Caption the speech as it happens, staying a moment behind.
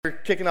We're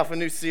kicking off a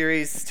new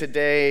series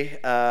today.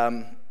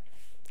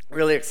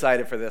 Really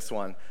excited for this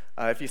one.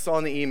 If you saw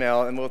in the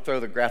email, and we'll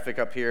throw the graphic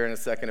up here in a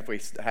second if we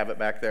have it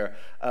back there,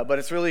 but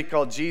it's really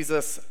called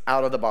Jesus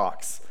Out of the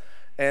Box.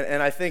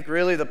 And I think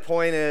really the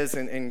point is,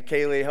 and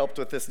Kaylee helped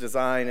with this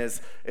design,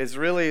 is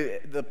really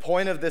the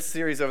point of this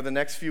series over the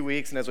next few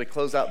weeks and as we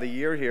close out the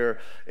year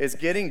here is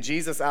getting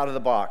Jesus out of the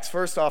box.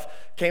 First off,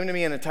 came to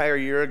me an entire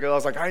year ago. I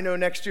was like, I know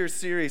next year's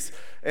series,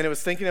 and it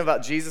was thinking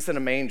about Jesus in a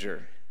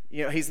manger.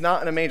 You know, he's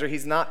not in a manger.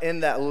 He's not in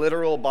that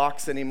literal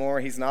box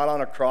anymore. He's not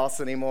on a cross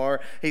anymore.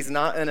 He's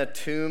not in a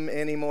tomb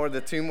anymore. The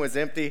tomb was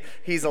empty.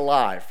 He's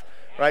alive,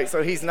 right?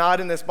 So he's not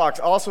in this box.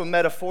 Also,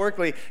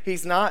 metaphorically,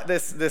 he's not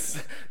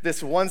this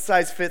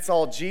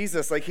one-size-fits-all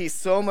Jesus. Like, he's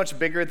so much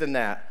bigger than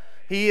that.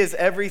 He is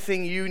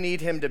everything you need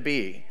him to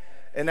be.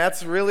 And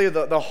that's really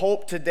the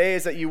hope today,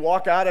 is that you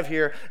walk out of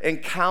here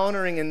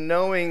encountering and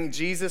knowing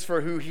Jesus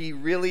for who he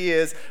really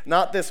is,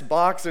 not this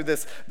box or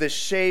this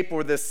shape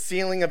or this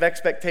ceiling of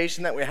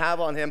expectation that we have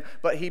on him,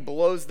 but he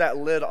blows that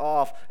lid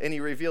off and he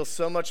reveals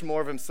so much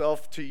more of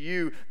himself to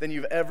you than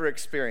you've ever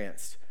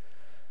experienced.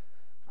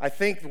 I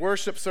think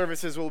worship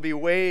services will be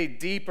way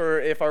deeper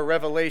if our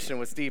revelation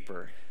was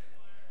deeper.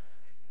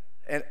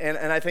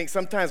 And I think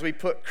sometimes we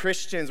put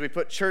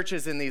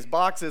churches in these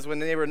boxes when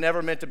they were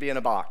never meant to be in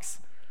a box.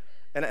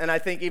 And I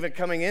think even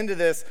coming into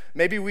this,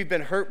 maybe we've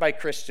been hurt by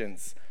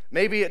Christians.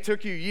 Maybe it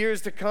took you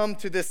years to come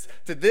to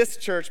this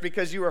church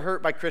because you were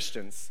hurt by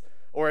Christians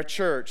or a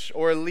church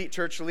or a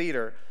church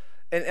leader.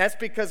 And that's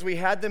because we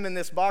had them in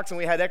this box and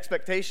we had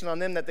expectation on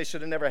them that they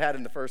should have never had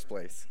in the first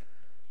place.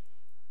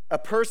 A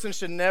person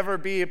should never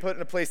be put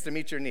in a place to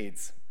meet your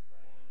needs.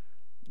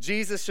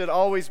 Jesus should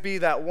always be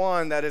that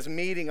one that is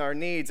meeting our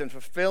needs and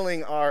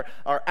fulfilling our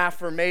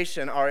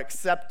affirmation, our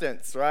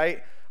acceptance,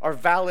 right? Our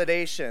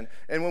validation.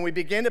 And when we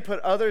begin to put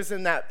others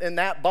in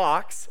that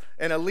box,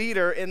 and a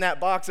leader in that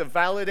box of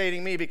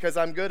validating me because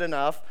I'm good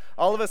enough,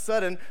 all of a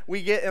sudden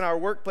we get in our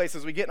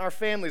workplaces, we get in our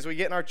families, we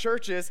get in our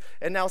churches,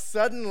 and now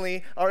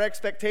suddenly our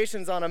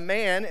expectations on a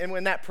man, and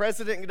when that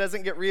president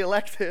doesn't get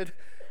reelected,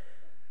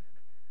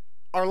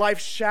 our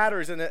life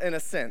shatters in a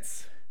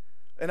sense.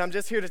 And I'm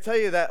just here to tell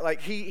you that, like,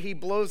 he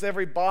blows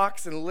every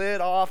box and lid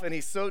off, and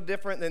he's so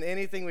different than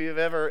anything we've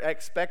ever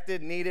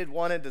expected, needed,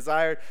 wanted,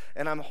 desired.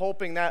 And I'm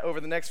hoping that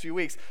over the next few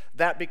weeks,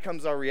 that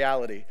becomes our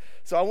reality.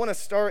 So I want to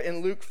start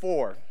in Luke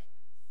 4,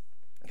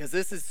 because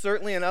this is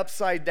certainly an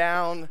upside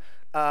down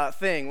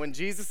thing. When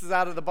Jesus is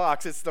out of the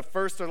box, it's the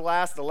first or the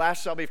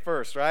last shall be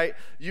first, right?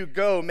 You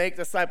go make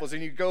disciples,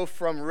 and you go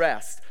from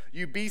rest.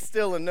 You be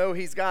still and know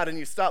he's God, and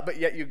you stop, but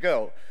yet you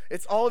go.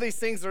 It's all these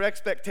things are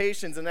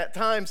expectations, and at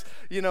times,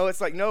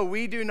 it's like, no,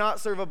 we do not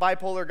serve a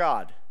bipolar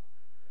God.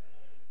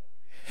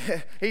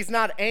 He's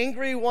not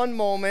angry one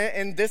moment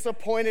and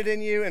disappointed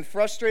in you and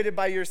frustrated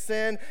by your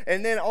sin,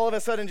 and then all of a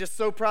sudden just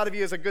so proud of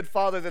you as a good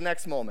father the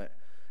next moment.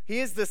 He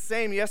is the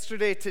same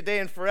yesterday, today,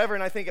 and forever,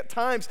 and I think at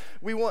times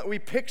we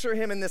picture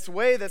him in this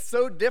way that's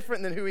so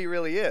different than who he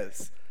really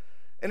is.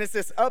 And it's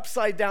this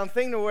upside down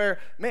thing to where,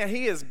 man,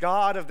 he is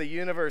God of the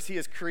universe. He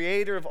is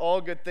creator of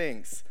all good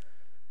things.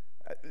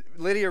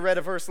 Lydia read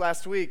a verse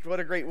last week.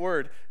 What a great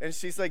word. And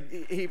she's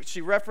like,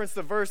 she referenced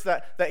the verse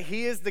that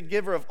he is the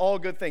giver of all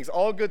good things.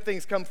 All good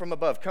things come from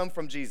above, come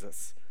from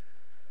Jesus.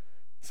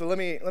 So let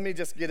me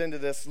just get into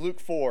this.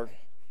 Luke 4.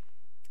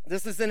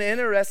 This is an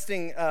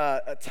interesting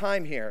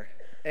time here.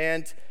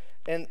 And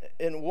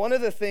one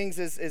of the things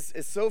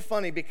is so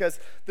funny because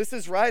this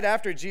is right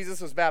after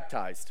Jesus was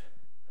baptized.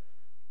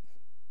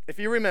 If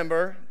you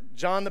remember,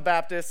 John the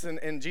Baptist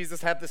and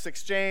Jesus had this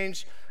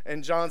exchange,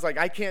 and John's like,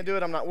 I can't do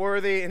it, I'm not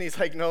worthy. And he's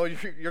like, no,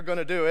 you're going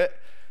to do it.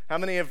 How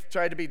many have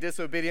tried to be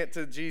disobedient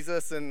to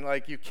Jesus and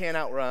like you can't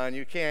outrun,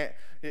 you can't?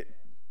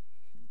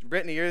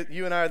 Brittany,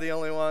 you and I are the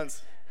only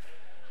ones.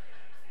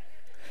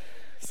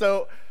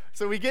 So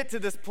we get to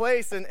this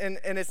place, and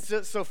it's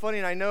just so funny,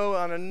 and I know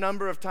on a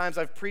number of times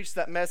I've preached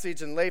that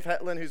message, and Leif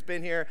Hetland, who's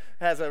been here,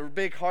 has a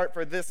big heart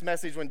for this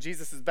message when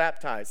Jesus is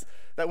baptized,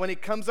 that when he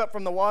comes up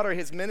from the water,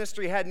 his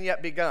ministry hadn't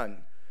yet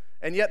begun.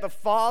 And yet the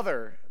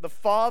Father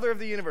of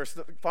the universe,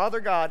 the Father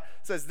God,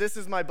 says, this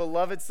is my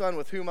beloved Son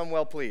with whom I'm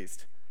well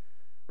pleased.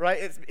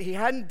 Right? He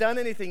hadn't done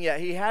anything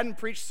yet. He hadn't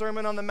preached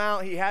Sermon on the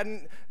Mount. He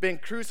hadn't been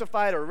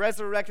crucified or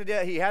resurrected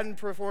yet. He hadn't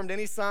performed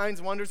any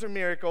signs, wonders, or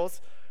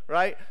miracles.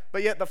 Right?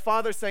 But yet the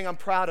Father's saying, I'm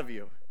proud of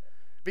you.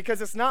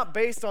 Because it's not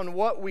based on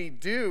what we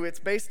do, it's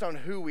based on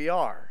who we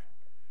are.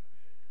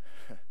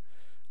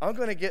 I'm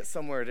going to get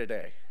somewhere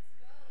today.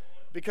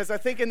 Because I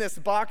think in this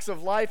box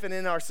of life and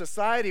in our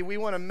society, we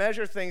want to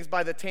measure things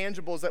by the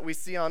tangibles that we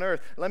see on earth.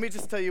 Let me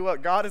just tell you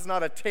what, God is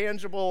not a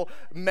tangible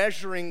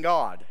measuring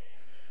God.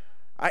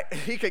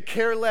 He could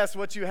care less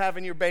what you have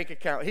in your bank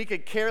account. He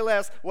could care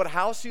less what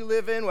house you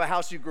live in, what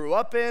house you grew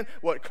up in,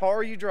 what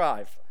car you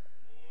drive.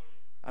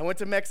 I went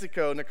to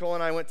Mexico. Nicole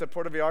and I went to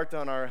Puerto Vallarta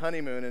on our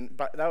honeymoon, and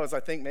that was, I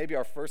think, maybe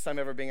our first time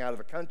ever being out of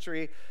the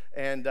country,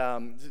 and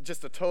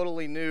just a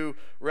totally new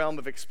realm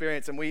of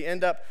experience. And we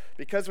end up,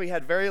 because we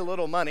had very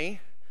little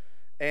money,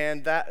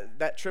 and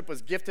that trip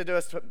was gifted to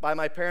us by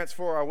my parents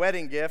for our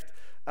wedding gift,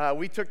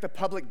 we took the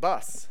public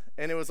bus.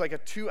 and it was like a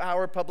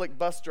 2-hour public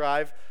bus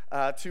drive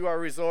to our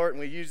resort, and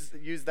we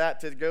used that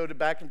to go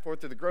back and forth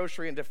to the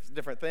grocery and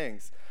different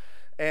things.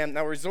 And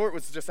our resort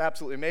was just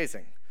absolutely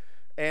amazing.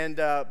 And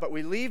but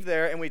we leave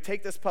there and we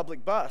take this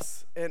public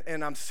bus,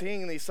 and I'm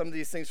seeing some of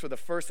these things for the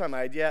first time.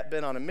 I had yet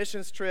been on a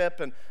missions trip,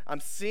 and I'm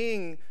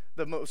seeing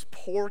the most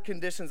poor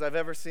conditions I've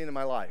ever seen in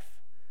my life.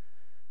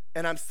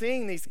 And I'm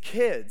seeing these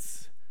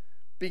kids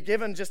be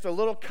given just a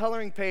little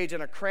coloring page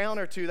and a crayon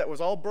or two that was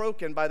all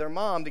broken by their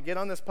mom to get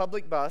on this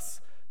public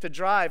bus to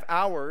drive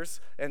hours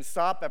and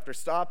stop after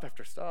stop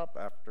after stop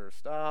after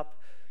stop.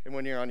 And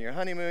when you're on your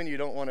honeymoon, you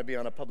don't want to be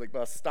on a public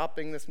bus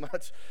stopping this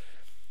much.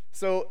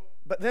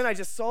 But then I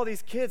just saw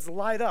these kids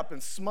light up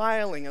and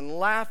smiling and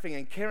laughing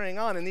and carrying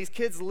on, and these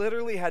kids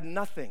literally had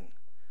nothing.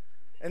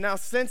 And now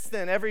since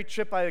then, every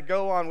trip I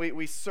go on,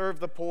 we serve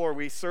the poor,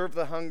 we serve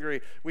the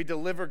hungry, we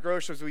deliver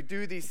groceries, we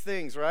do these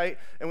things, right?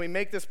 And we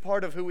make this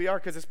part of who we are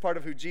because it's part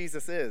of who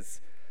Jesus is.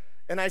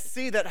 And I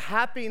see that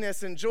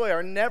happiness and joy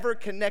are never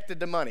connected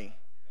to money.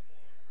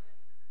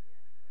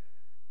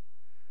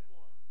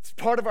 It's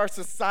part of our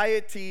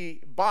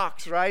society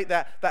box, right?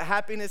 That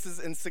happiness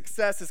and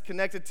success is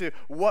connected to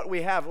what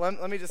we have.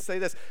 Let me just say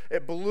this.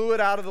 It blew it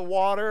out of the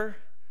water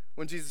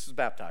when Jesus was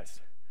baptized.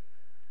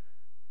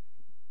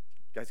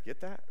 You guys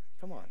get that?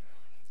 Come on.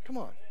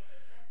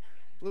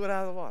 Blew it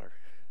out of the water.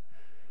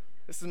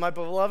 This is my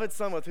beloved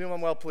son with whom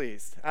I'm well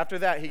pleased. After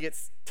that, he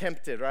gets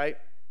tempted, right?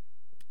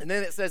 And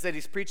then it says that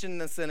he's preaching in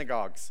the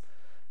synagogues.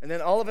 And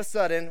then all of a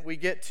sudden, we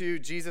get to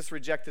Jesus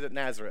rejected at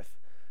Nazareth.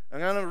 I'm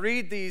going to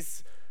read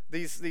these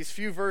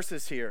few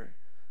verses here,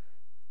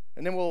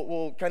 and then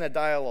we'll kind of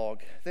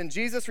dialogue. Then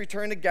Jesus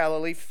returned to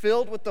Galilee,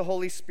 filled with the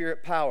Holy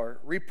Spirit power.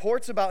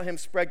 Reports about him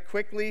spread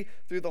quickly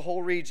through the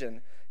whole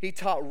region. He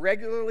taught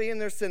regularly in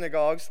their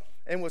synagogues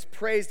and was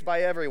praised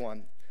by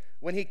everyone.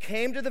 When he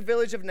came to the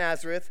village of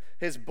Nazareth,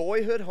 his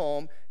boyhood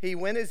home, he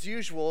went as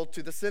usual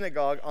to the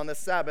synagogue on the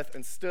Sabbath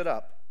and stood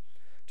up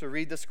to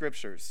read the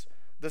scriptures.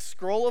 The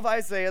scroll of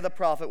Isaiah the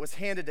prophet was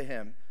handed to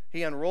him.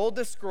 He unrolled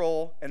the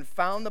scroll and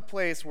found the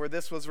place where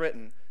this was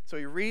written. So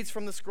he reads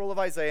from the scroll of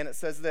Isaiah, and it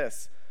says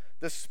this: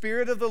 "The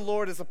Spirit of the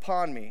Lord is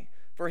upon me,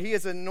 for he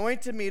has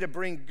anointed me to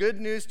bring good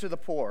news to the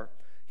poor.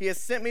 He has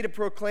sent me to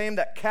proclaim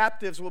that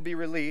captives will be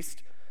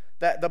released,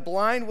 that the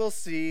blind will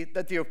see,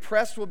 that the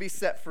oppressed will be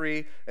set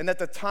free, and that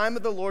the time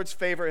of the Lord's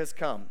favor has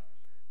come."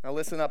 Now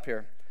listen up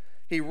here.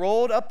 He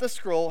rolled up the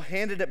scroll,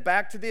 handed it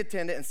back to the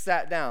attendant, and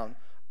sat down.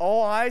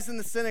 All eyes in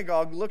the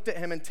synagogue looked at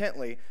him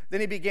intently.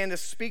 Then he began to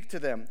speak to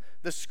them.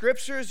 "The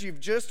scriptures you've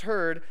just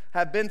heard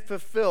have been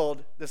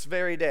fulfilled this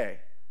very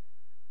day."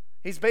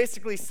 He's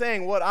basically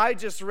saying, what I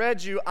just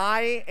read you,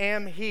 I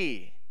am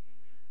he.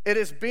 It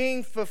is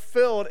being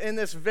fulfilled in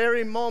this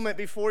very moment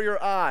before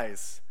your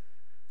eyes.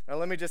 Now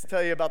let me just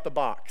tell you about the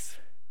box.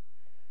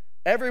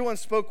 Everyone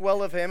spoke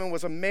well of him and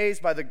was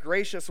amazed by the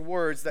gracious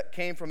words that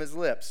came from his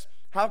lips.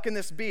 "How can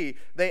this be?"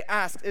 they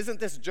asked. "Isn't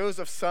this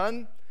Joseph's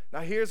son?" Now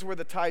here's where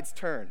the tides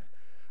turn.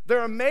 They're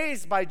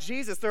amazed by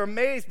Jesus. They're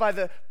amazed by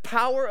the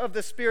power of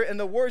the Spirit and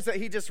the words that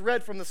he just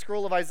read from the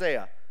scroll of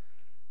Isaiah.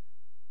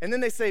 And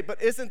then they say,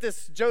 "But isn't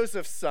this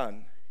Joseph's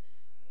son?"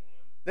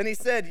 Then he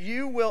said,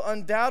 "You will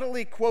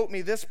undoubtedly quote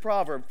me this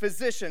proverb,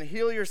 'Physician,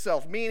 heal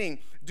yourself,' meaning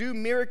do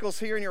miracles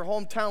here in your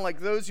hometown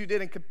like those you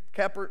did in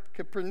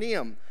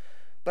Capernaum.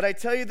 But I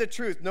tell you the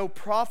truth, no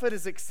prophet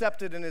is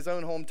accepted in his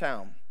own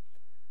hometown."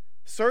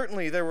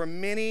 Certainly, there were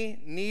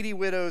many needy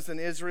widows in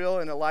Israel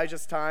in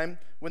Elijah's time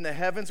when the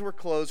heavens were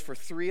closed for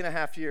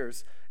 3.5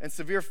 years, and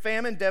severe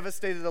famine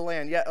devastated the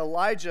land. Yet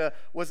Elijah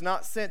was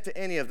not sent to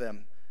any of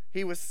them.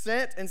 He was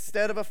sent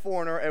instead of a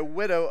foreigner, a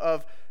widow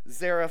of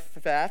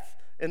Zarephath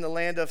in the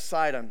land of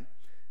Sidon.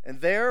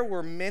 And there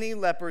were many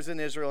lepers in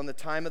Israel in the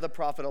time of the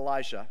prophet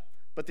Elisha,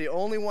 but the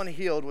only one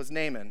healed was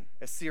Naaman,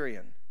 a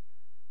Syrian.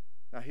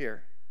 Now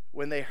here,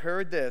 when they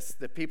heard this,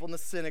 the people in the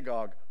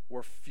synagogue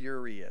were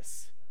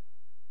furious.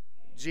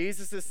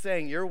 Jesus is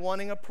saying, you're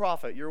wanting a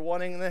prophet, you're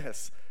wanting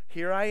this.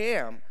 Here I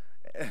am.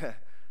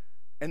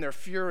 And they're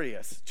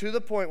furious, to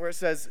the point where it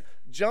says,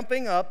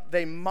 jumping up,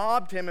 they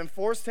mobbed him and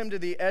forced him to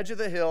the edge of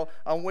the hill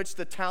on which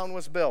the town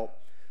was built.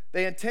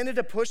 They intended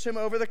to push him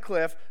over the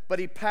cliff, but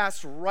he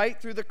passed right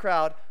through the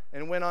crowd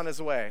and went on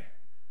his way.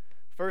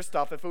 First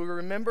off, if we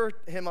remember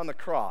him on the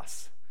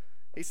cross,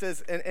 he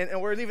says,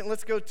 and we're leaving,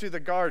 let's go to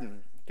the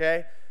garden,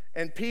 okay?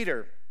 And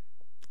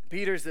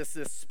Peter's this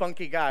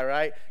spunky guy,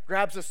 right?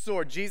 Grabs a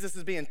sword. Jesus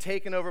is being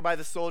taken over by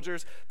the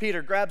soldiers.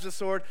 Peter grabs a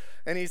sword,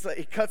 and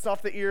he cuts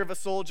off the ear of a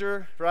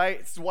soldier, right?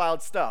 It's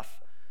wild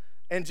stuff.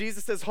 And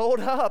Jesus says,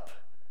 hold up,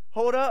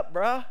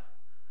 bruh.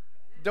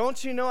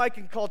 Don't you know I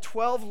can call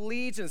 12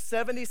 legions,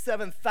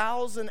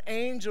 77,000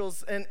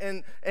 angels,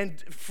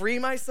 and free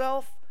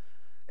myself?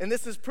 And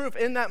this is proof.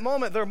 In that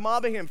moment, they're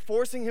mobbing him,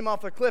 forcing him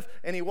off a cliff,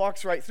 and he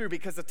walks right through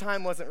because the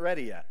time wasn't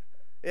ready yet.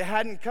 It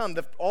hadn't come.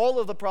 All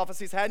of the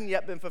prophecies hadn't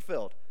yet been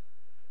fulfilled.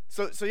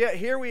 So yet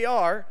here we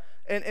are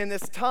in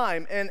this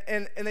time, and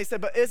they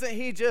said, but isn't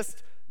he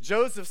just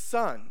Joseph's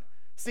son?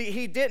 See,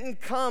 he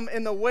didn't come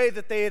in the way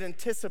that they had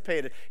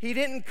anticipated. He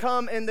didn't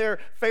come in their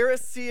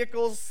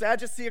Pharisaical,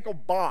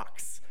 Sadduceical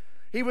box.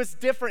 He was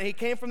different. He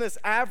came from this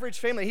average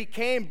family. He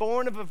came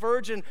born of a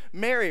virgin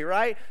Mary,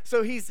 right?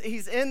 So he's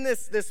in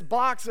this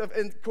box of,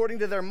 according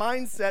to their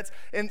mindsets,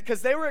 and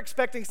because they were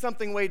expecting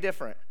something way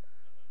different.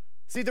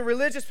 See, the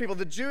religious people,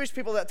 the Jewish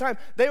people at that time,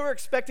 they were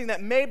expecting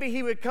that maybe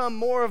he would come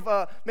more of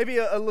a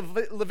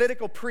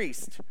Levitical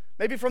priest,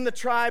 maybe from the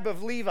tribe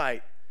of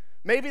Levite.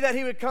 Maybe that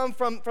he would come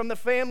from the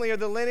family or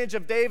the lineage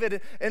of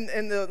David and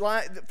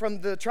from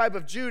the tribe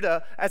of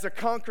Judah as a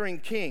conquering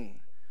king.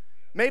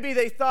 Maybe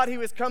they thought he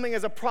was coming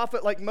as a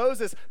prophet like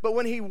Moses, but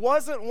when he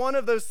wasn't one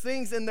of those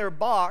things in their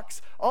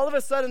box, all of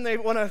a sudden they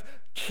want to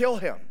kill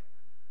him.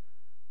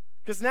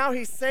 Because now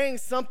he's saying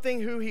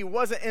something who he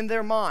wasn't in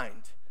their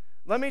mind.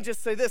 Let me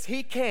just say this.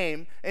 He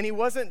came, and he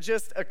wasn't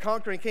just a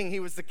conquering king.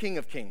 He was the King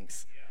of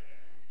Kings.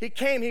 He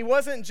came. He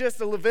wasn't just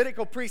a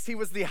Levitical priest. He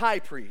was the high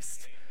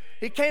priest.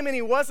 He came, and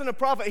he wasn't a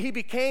prophet. He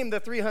became the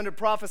 300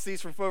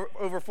 prophecies from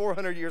over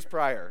 400 years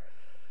prior.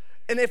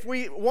 And if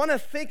we want to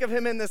think of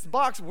him in this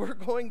box, we're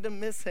going to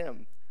miss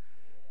him.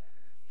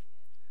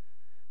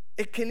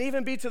 It can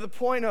even be to the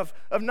point of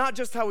not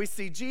just how we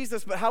see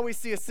Jesus, but how we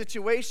see a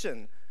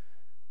situation.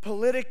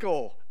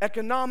 Political,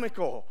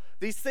 economical,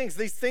 these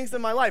things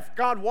in my life.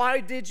 God, why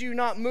did you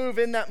not move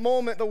in that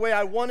moment the way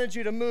I wanted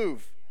you to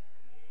move?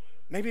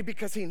 Maybe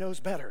because he knows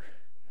better.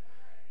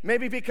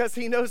 Maybe because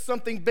he knows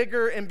something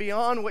bigger and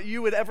beyond what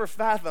you would ever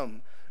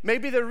fathom.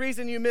 Maybe the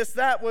reason you missed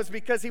that was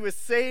because he was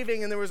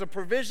saving and there was a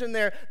provision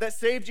there that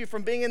saved you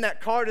from being in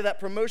that car to that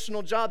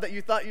promotional job that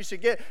you thought you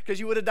should get because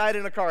you would have died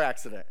in a car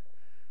accident.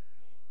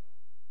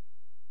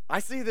 I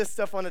see this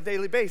stuff on a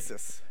daily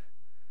basis.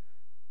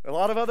 A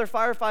lot of other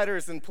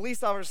firefighters and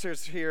police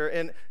officers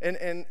here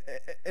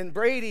and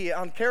Brady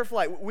on Care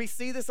Flight, we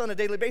see this on a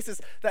daily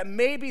basis that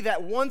maybe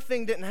that one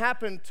thing didn't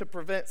happen to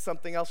prevent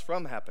something else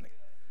from happening.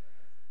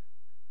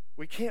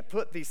 We can't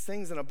put these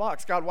things in a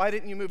box. God, why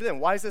didn't you move them?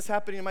 Why is this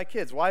happening to my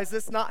kids? Why is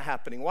this not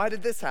happening? Why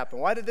did this happen?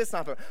 Why did this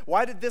not happen?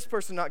 Why did this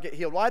person not get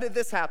healed? Why did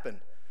this happen?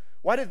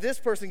 Why did this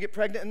person get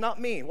pregnant and not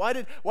me? Why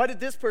did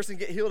this person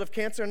get healed of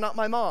cancer and not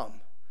my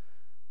mom?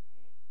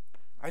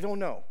 I don't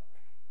know.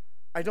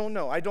 I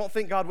don't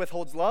think God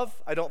withholds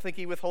love. I don't think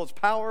he withholds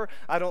power.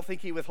 I don't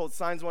think he withholds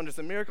signs, wonders,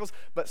 and miracles.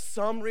 But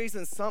some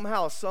reason,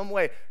 somehow, some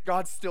way,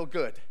 God's still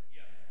good.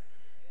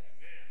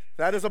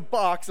 That is a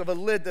box of a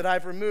lid that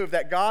I've removed,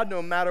 that God,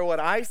 no matter what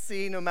I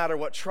see, no matter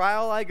what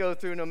trial I go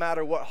through, no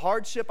matter what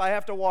hardship I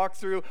have to walk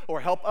through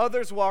or help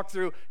others walk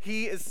through,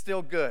 he is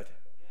still good.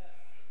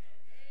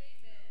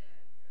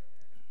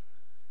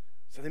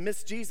 So they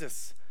missed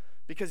Jesus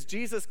because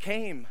Jesus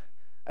came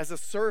as a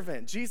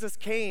servant. Jesus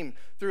came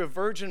through a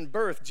virgin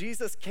birth.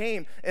 Jesus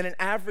came in an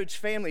average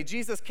family.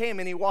 Jesus came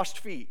and he washed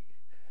feet.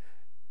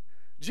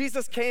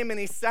 Jesus came and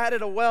he sat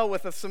at a well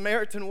with a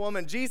Samaritan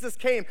woman. Jesus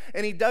came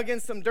and he dug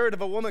in some dirt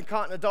of a woman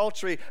caught in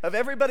adultery. Of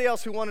everybody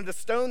else who wanted to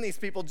stone these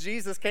people,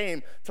 Jesus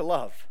came to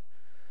love.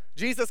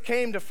 Jesus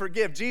came to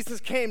forgive. Jesus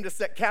came to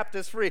set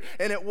captives free.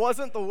 And it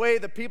wasn't the way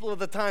the people of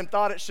the time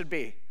thought it should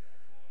be.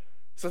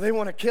 So they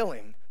want to kill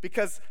him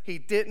because he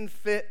didn't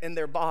fit in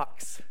their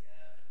box.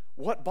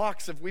 What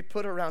box have we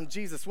put around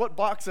Jesus? What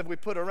box have we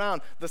put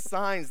around the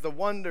signs, the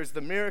wonders, the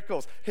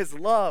miracles, his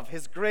love,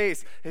 his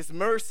grace, his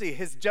mercy,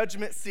 his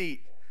judgment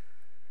seat?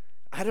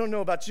 I don't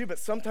know about you, but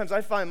sometimes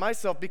I find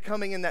myself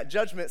becoming in that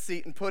judgment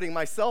seat and putting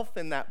myself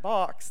in that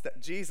box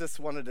that Jesus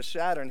wanted to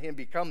shatter and him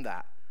become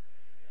that.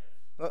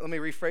 Let me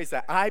rephrase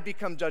that. I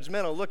become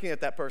judgmental looking at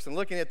that person,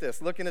 looking at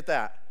this, looking at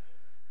that,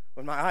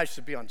 when my eyes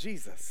should be on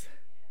Jesus.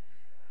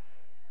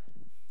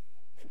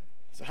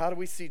 So how do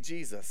we see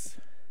Jesus?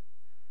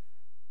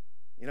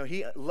 You know,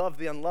 he loved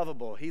the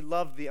unlovable. He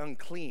loved the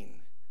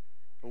unclean.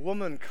 A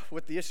woman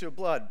with the issue of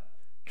blood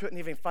couldn't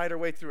even fight her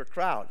way through a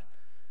crowd.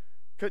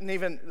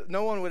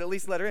 No one would at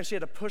least let her in. She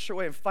had to push her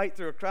way and fight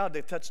through a crowd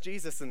to touch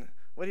Jesus. And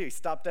what did he? He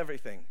stopped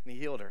everything and he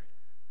healed her.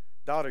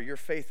 Daughter, your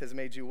faith has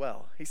made you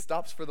well. He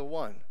stops for the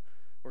one.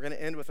 We're going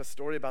to end with a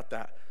story about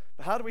that.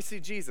 But how do we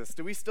see Jesus?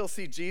 Do we still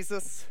see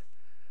Jesus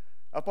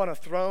up on a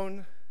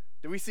throne?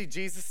 Do we see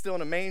Jesus still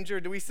in a manger?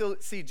 Do we still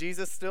see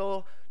Jesus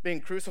still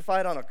being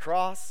crucified on a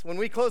cross? When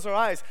we close our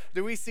eyes,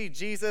 do we see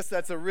Jesus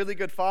that's a really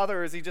good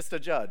father, or is he just a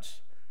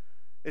judge?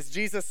 Is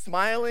Jesus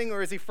smiling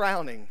or is he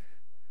frowning?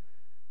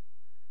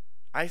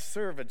 I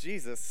serve a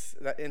Jesus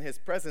that in his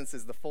presence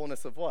is the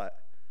fullness of what?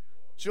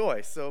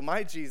 Joy. So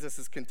my Jesus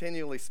is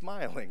continually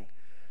smiling.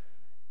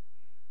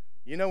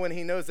 You know, when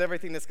he knows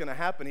everything that's going to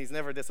happen, he's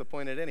never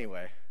disappointed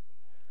anyway.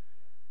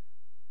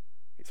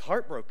 He's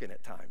heartbroken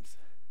at times.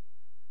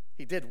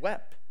 He did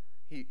wept.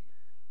 He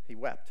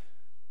wept.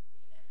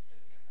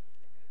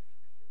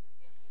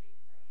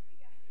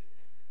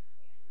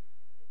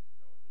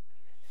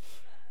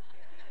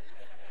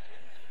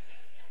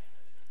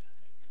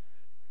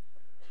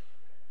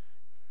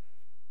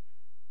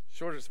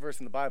 Shortest verse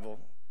in the Bible.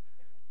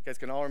 You guys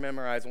can all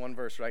memorize one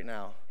verse right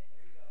now.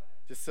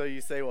 Just so you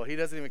say, well, he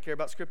doesn't even care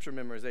about scripture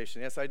memorization.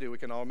 Yes, I do. We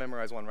can all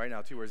memorize one right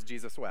now. 2 words,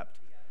 Jesus wept.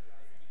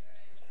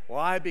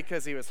 Why?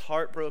 Because he was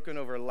heartbroken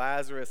over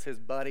Lazarus, his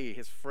buddy,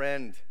 his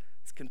friend,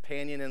 his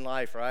companion in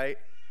life, right?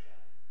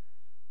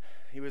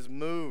 He was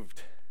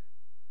moved.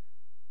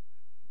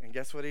 And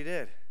guess what he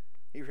did?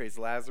 He raised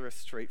Lazarus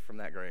straight from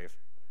that grave,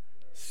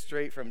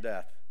 straight from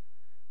death.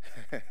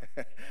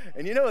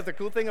 And you know what the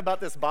cool thing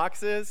about this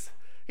box is?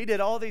 He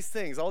did all these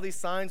things, all these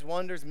signs,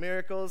 wonders,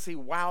 miracles. He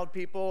wowed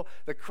people.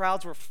 The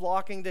crowds were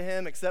flocking to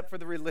him, except for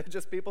the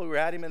religious people who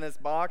had him in this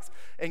box.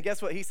 And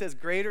guess what? He says,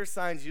 greater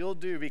signs you'll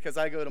do because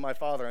I go to my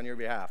Father on your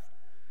behalf.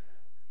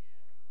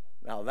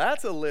 Now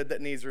that's a lid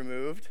that needs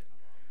removed.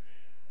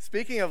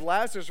 Speaking of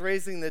Lazarus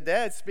raising the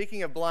dead,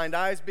 speaking of blind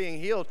eyes being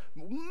healed,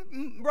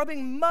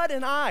 rubbing mud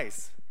in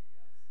eyes.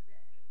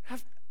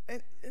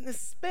 In the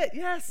spit,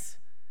 yes.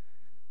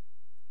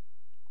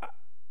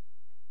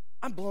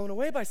 I'm blown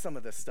away by some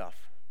of this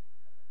stuff.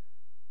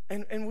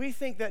 And we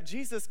think that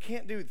Jesus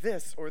can't do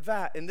this or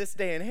that in this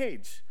day and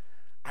age.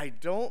 I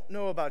don't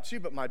know about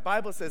you, but my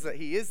Bible says that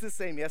he is the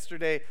same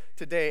yesterday,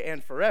 today,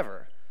 and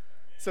forever.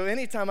 So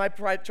anytime I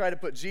try to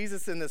put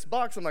Jesus in this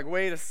box, I'm like,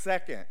 wait a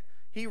second.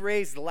 He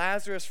raised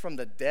Lazarus from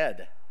the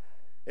dead.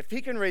 If he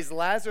can raise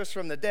Lazarus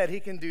from the dead, he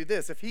can do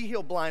this. If he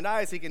healed blind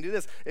eyes, he can do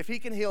this. If he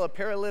can heal a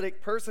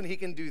paralytic person, he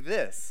can do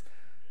this.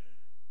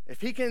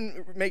 If he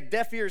can make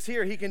deaf ears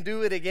hear, he can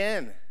do it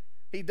again.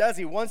 He does.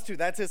 He wants to.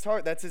 That's his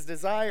heart. That's his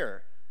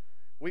desire.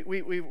 We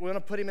want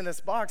to put him in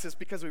this box. It's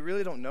because we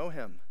really don't know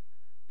him,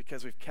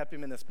 because we've kept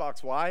him in this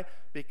box. Why?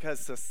 Because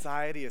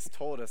society has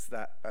told us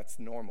that that's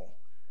normal.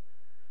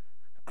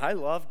 I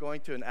love going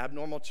to an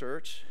abnormal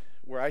church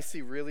where I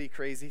see really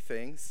crazy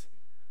things.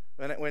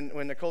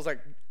 When Nicole's like,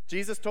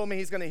 Jesus told me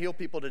he's going to heal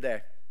people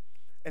today.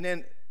 And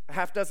then a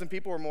half dozen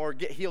people or more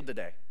get healed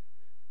today.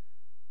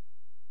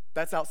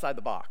 That's outside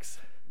the box.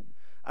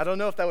 I don't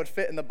know if that would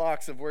fit in the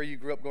box of where you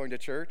grew up going to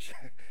church.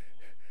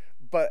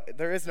 But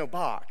there is no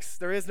box.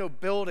 There is no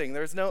building.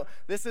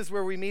 This is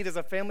where we meet as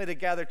a family to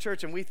gather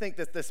church, and we think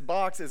that this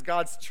box is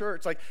God's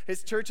church. Like,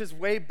 his church is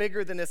way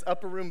bigger than this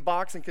upper room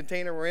box and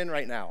container we're in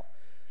right now.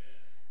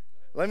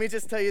 Let me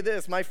just tell you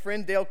this. My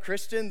friend Dale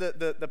Christian,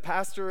 the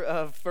pastor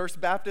of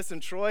First Baptist in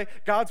Troy,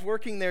 God's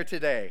working there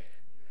today.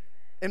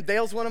 And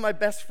Dale's one of my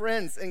best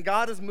friends, and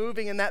God is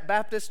moving in that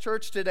Baptist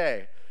church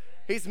today.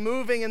 He's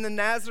moving in the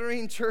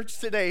Nazarene church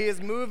today. He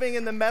is moving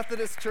in the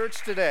Methodist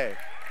church today.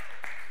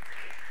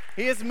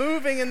 He is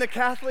moving in the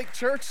Catholic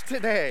Church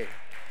today.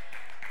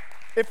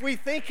 If we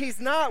think he's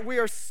not, we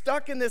are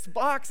stuck in this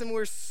box, and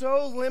we're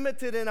so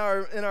limited in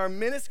our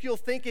minuscule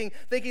thinking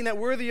that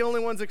we're the only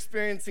ones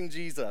experiencing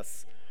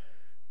Jesus.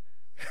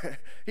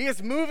 He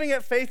is moving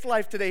at Faith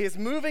Life today. He's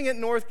moving at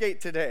Northgate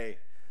today.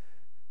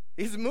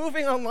 He's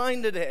moving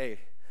online today.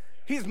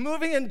 He's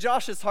moving in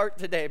Josh's heart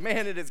today.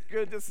 Man, it is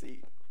good to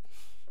see.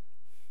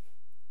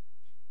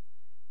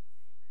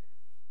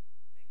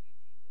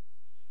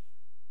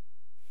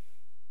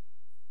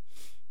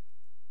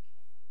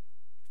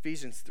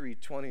 Ephesians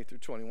 3:20 through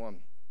 21.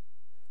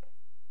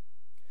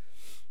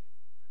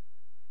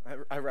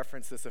 I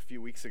referenced this a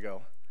few weeks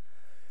ago.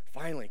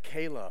 Finally,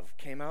 K-Love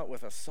came out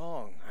with a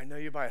song, I Know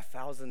You by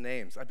 1,000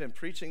 Names. I've been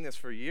preaching this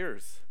for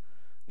years.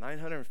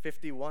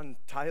 951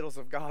 titles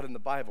of God in the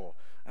Bible.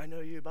 I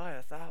know you by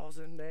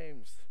 1,000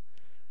 names.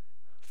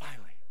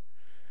 Finally.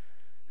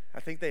 I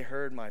think they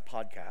heard my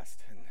podcast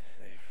and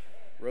they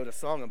wrote a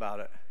song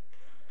about it.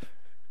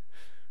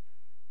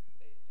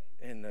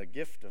 And the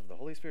gift of the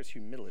Holy Spirit's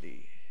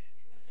humility.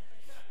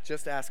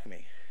 Just ask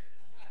me.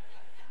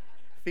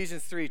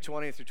 Ephesians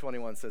 3:20 through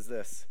 21 says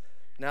this.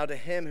 Now to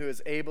him who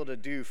is able to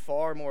do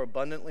far more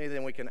abundantly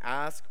than we can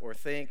ask or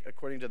think,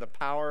 according to the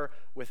power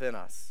within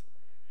us.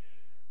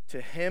 To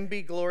him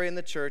be glory in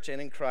the church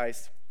and in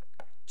Christ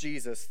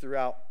Jesus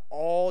throughout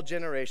all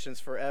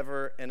generations,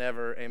 forever and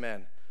ever.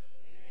 Amen.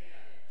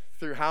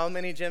 Through how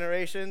many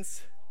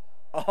generations?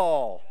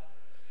 All.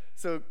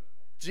 So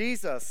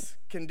Jesus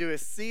can do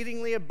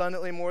exceedingly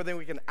abundantly more than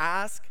we can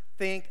ask,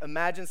 think,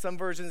 imagine. Some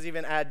versions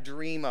even add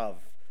dream of.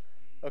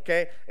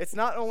 Okay? It's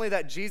not only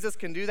that Jesus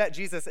can do that,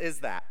 Jesus is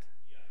that.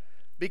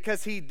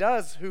 Because he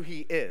does who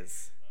he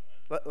is.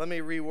 Let me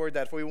reword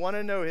that. If we want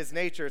to know his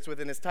nature, it's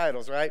within his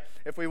titles, right?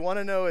 If we want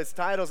to know his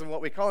titles and what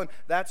we call him,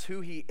 that's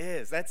who he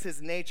is. That's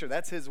his nature.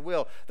 That's his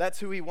will. That's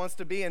who he wants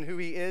to be and who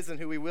he is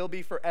and who he will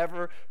be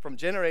forever, from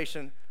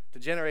generation to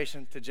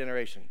generation to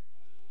generation.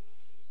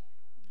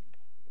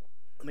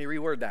 Let me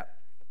reword that.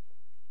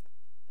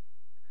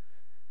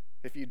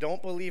 If you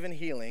don't believe in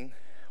healing,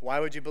 why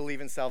would you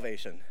believe in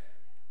salvation?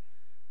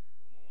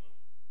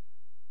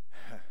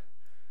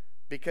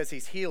 Because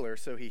he's healer,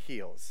 so he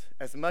heals.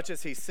 As much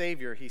as he's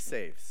savior, he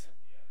saves.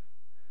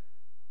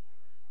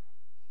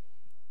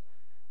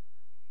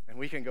 And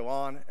we can go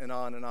on and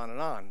on and on and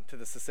on to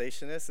the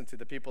cessationists and to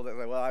the people that are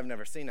like, well, I've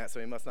never seen that, so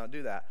he must not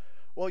do that.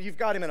 Well, you've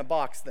got him in a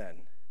box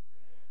then.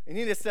 You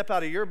need to step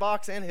out of your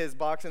box and his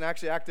box and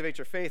actually activate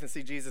your faith and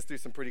see Jesus do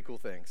some pretty cool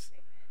things.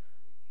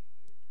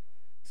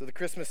 So the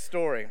Christmas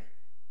story,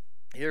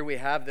 here we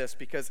have this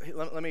because,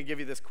 let me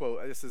give you this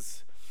quote. This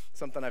is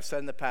something I've said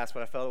in the past,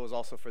 but I felt it was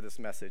also for this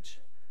message.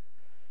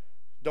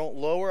 Don't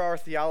lower our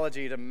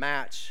theology to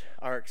match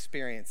our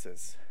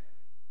experiences.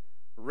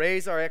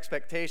 Raise our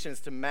expectations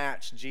to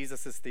match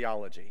Jesus'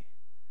 theology.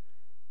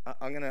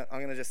 I'm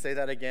gonna just say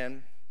that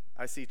again.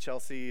 I see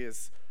Chelsea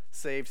is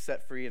saved,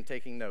 set free, and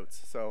taking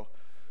notes. So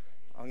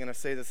I'm going to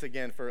say this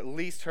again for at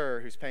least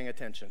her who's paying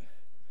attention.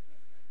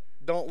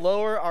 Don't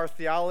lower our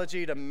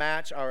theology to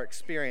match our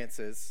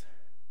experiences.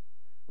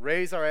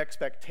 Raise our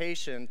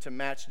expectation to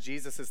match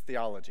Jesus'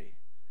 theology.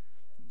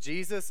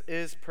 Jesus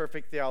is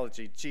perfect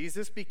theology.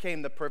 Jesus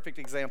became the perfect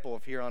example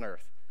of here on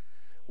earth.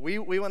 We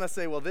want to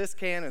say, well, this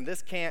can and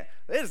this can't.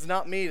 It is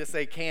not me to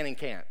say can and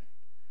can't.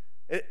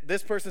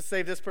 This person's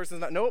saved, this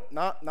person's not. Nope,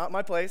 not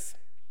my place.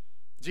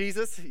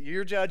 Jesus,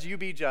 you're judge, you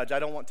be judge. I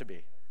don't want to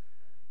be.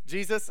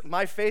 Jesus,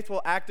 my faith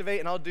will activate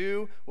and I'll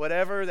do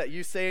whatever that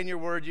you say in your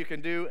word you can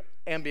do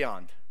and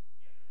beyond.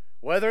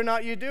 Whether or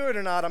not you do it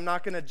or not, I'm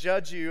not going to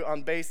judge you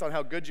based on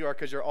how good you are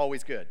because you're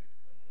always good.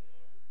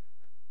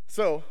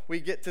 So we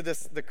get to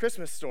the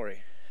Christmas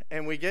story,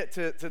 and we get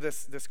to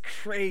this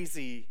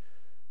crazy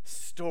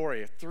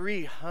story of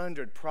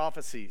 300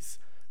 prophecies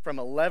from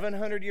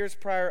 1,100 years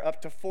prior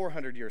up to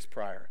 400 years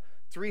prior.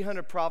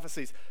 300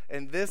 prophecies,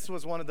 and this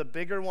was one of the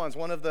bigger ones.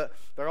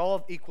 They're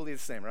all equally the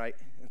same, right,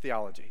 in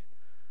theology.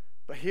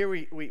 But here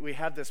we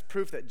have this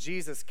proof that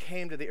Jesus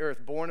came to the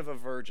earth, born of a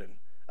virgin,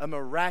 a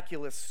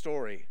miraculous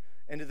story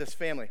into this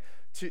family,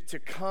 to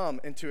come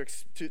and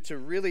to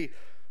really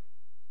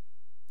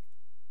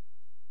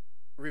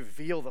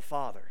reveal the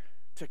Father,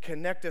 to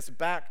connect us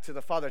back to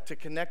the Father, to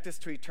connect us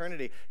to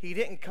eternity. He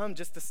didn't come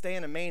just to stay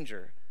in a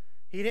manger.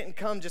 He didn't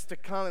come just to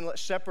come and let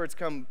shepherds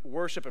come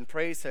worship and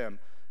praise him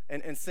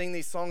and sing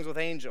these songs with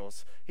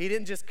angels. He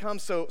didn't just come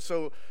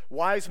so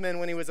wise men,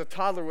 when he was a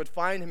toddler, would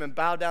find him and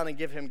bow down and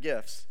give him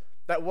gifts.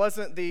 That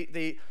wasn't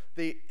the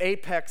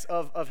apex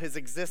of his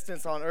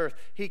existence on earth.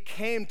 He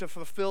came to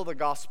fulfill the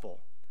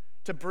gospel,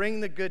 to bring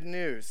the good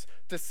news,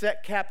 to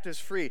set captives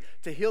free,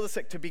 to heal the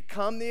sick, to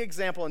become the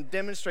example and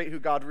demonstrate who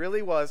God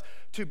really was,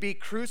 to be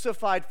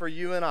crucified for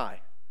you and I.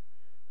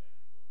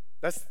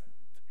 That's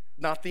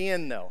not the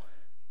end, though.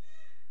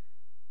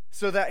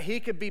 So that he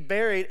could be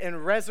buried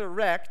and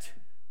resurrect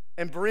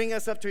and bring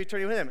us up to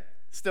eternity with him.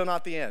 Still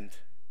not the end.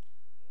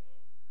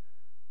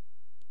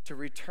 To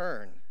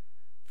return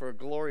for a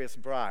glorious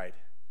bride,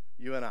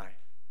 you and I,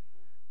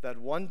 that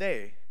one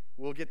day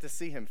we'll get to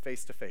see him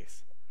face to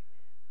face.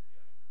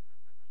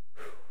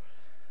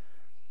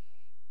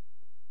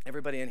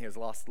 Everybody in here has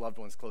lost loved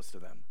ones close to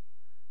them.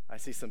 I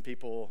see some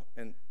people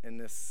in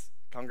this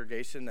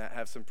congregation that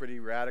have some pretty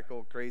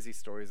radical, crazy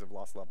stories of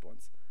lost loved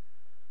ones.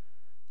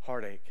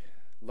 Heartache,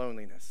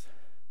 loneliness,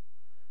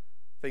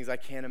 things I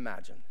can't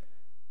imagine.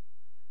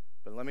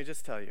 But let me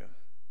just tell you,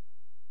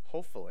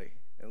 hopefully,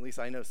 at least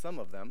I know some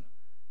of them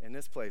in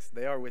this place,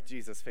 they are with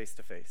Jesus face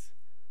to face.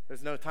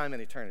 There's no time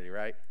in eternity,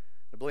 right?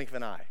 The blink of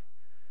an eye.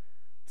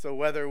 So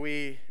whether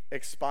we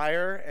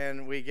expire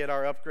and we get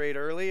our upgrade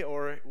early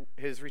or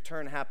his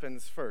return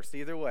happens first,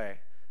 either way,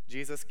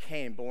 Jesus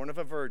came, born of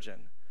a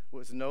virgin,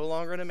 was no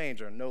longer in a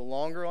manger, no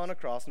longer on a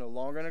cross, no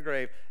longer in a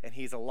grave, and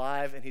he's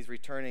alive and he's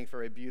returning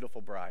for a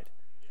beautiful bride.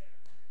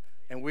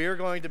 And we are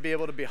going to be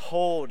able to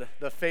behold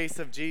the face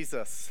of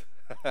Jesus.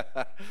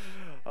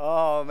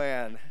 Oh,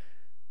 man.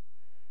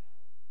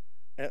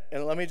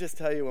 And let me just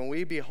tell you, when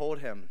we behold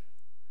him,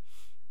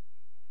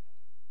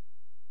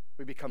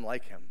 we become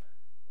like him.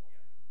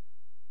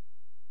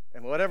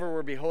 And whatever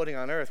we're beholding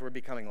on earth, we're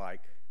becoming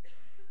like.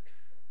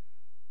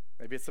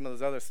 Maybe it's some of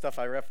those other stuff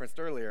I referenced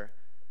earlier.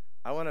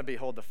 I want to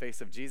behold the face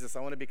of Jesus.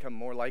 I want to become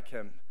more like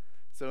him.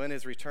 So in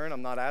his return,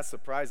 I'm not as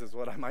surprised as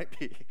what I might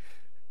be.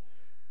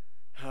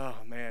 Oh,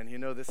 man,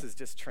 this is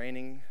just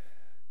training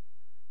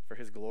for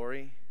his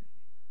glory.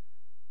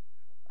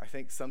 I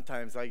think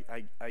sometimes I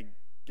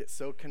get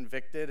so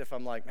convicted if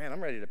I'm like, man,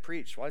 I'm ready to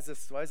preach. Why is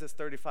this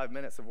 35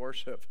 minutes of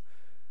worship?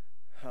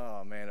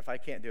 Oh, man, if I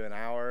can't do an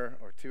hour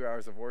or 2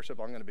 hours of worship,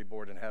 I'm going to be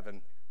bored in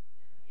heaven.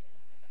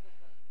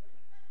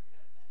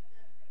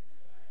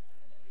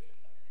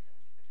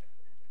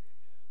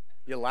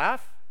 You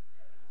laugh?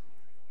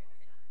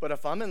 But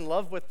if I'm in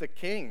love with the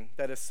King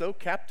that is so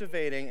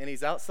captivating and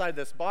he's outside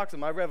this box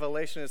and my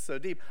revelation is so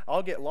deep,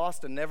 I'll get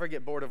lost and never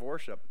get bored of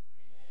worship.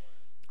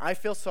 I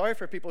feel sorry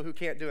for people who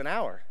can't do an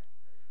hour.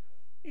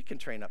 You can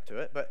train up to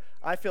it, but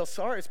I feel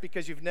sorry. It's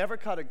because you've never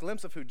caught a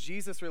glimpse of who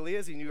Jesus really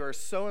is, and you are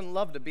so in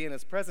love to be in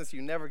his presence,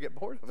 you never get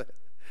bored of it.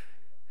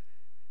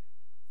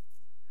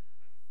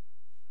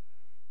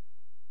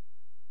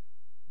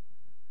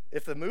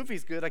 If the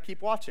movie's good, I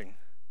keep watching.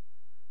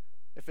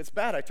 If it's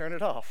bad, I turn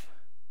it off.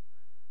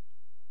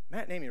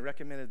 Matt and Amy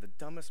recommended the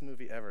dumbest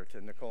movie ever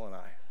to Nicole and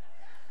I.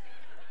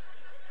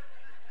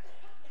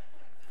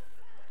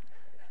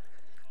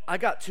 I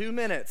got 2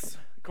 minutes,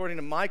 according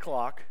to my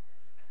clock,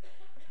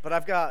 but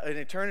I've got an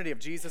eternity of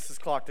Jesus'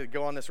 clock to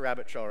go on this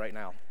rabbit trail right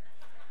now.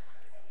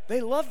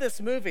 They love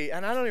this movie,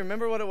 and I don't even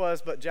remember what it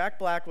was, but Jack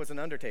Black was an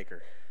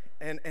undertaker,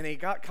 and he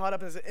got caught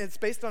up in this. It's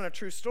based on a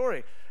true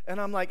story. And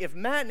I'm like, if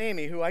Matt and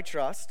Amy, who I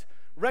trust,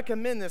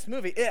 recommend this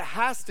movie, it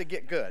has to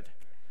get good.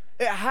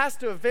 It has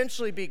to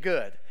eventually be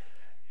good.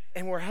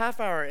 And we're half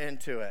hour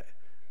into it.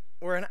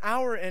 We're an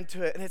hour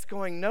into it, and it's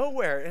going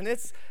nowhere. And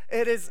it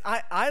is.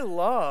 I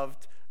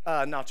loved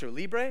Nacho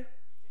Libre.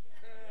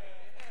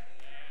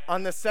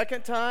 On the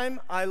second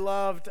time, I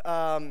loved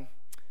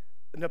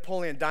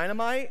Napoleon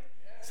Dynamite?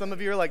 Some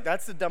of you are like,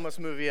 that's the dumbest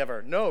movie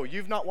ever. No,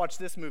 you've not watched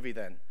this movie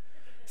then.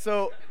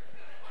 So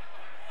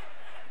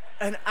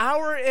an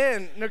hour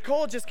in,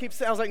 Nicole just keeps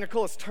saying, I was like,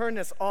 Nicole, let's turn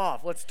this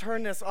off. Let's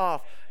turn this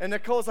off. And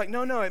Nicole's like,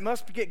 no, it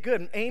must get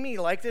good. And Amy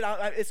liked it.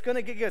 It's going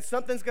to get good.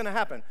 Something's going to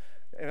happen.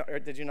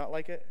 Did you not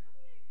like it?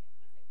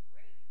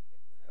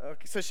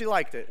 Okay, so she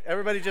liked it.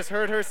 Everybody just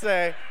heard her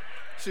say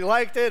she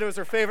liked it. It was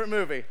her favorite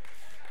movie.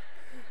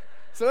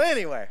 So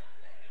anyway,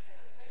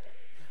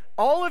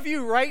 all of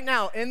you right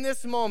now in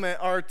this moment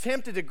are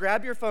tempted to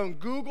grab your phone,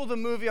 Google the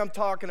movie I'm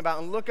talking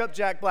about, and look up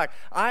Jack Black.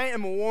 I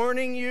am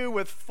warning you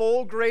with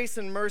full grace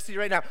and mercy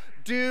right now.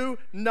 Do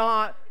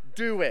not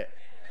do it.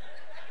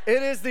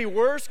 It is the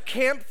worst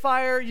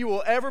campfire you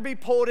will ever be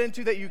pulled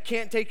into that you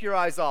can't take your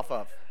eyes off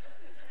of.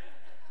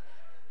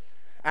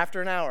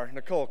 After an hour,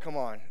 Nicole, come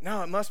on.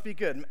 No, it must be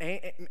good.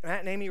 Matt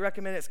and Amy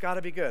recommend it. It's got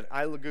to be good.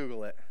 I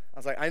Google it. I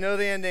was like, I know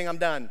the ending. I'm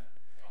done.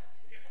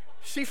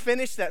 She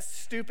finished that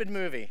stupid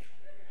movie.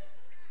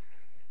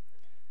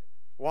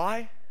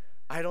 Why?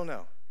 I don't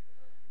know.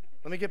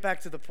 Let me get back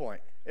to the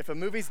point. If a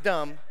movie's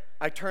dumb,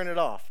 I turn it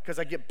off because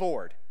I get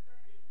bored.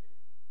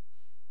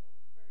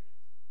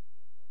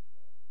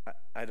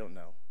 I don't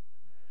know.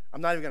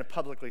 I'm not even going to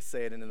publicly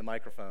say it into the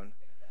microphone.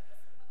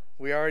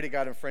 We already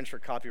got infringed for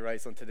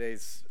copyrights on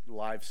today's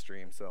live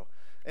stream. So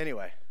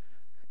anyway,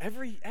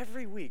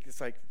 every week,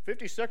 it's like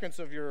 50 seconds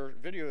of your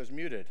video is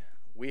muted.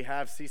 We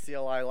have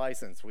CCLI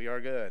license. We are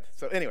good.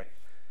 So anyway,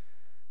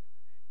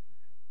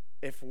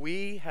 if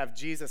we have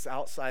Jesus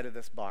outside of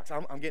this box,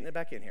 I'm getting it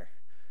back in here.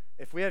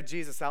 If we have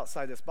Jesus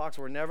outside this box,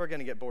 we're never going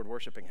to get bored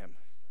worshiping him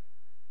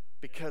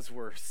because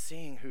we're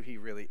seeing who he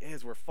really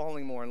is. We're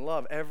falling more in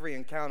love every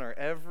encounter,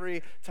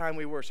 every time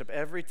we worship,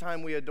 every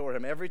time we adore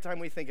him, every time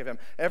we think of him,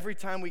 every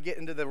time we get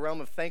into the realm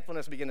of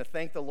thankfulness, begin to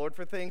thank the Lord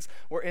for things.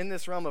 We're in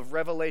this realm of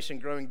revelation,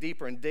 growing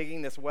deeper and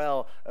digging this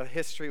well of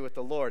history with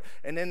the Lord.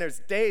 And then there's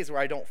days where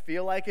I don't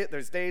feel like it.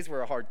 There's days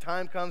where a hard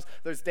time comes.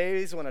 There's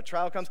days when a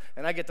trial comes,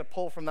 and I get to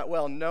pull from that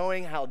well,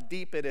 knowing how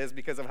deep it is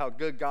because of how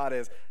good God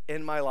is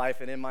in my life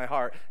and in my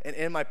heart and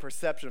in my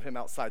perception of him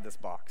outside this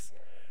box.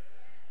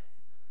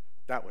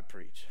 That would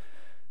preach.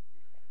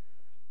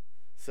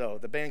 So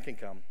the band can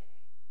come.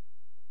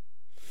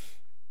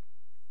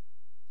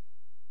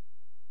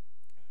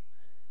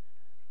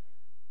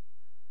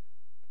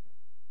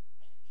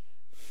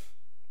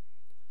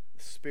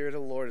 The Spirit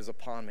of the Lord is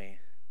upon me.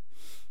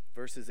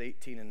 Verses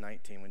 18 and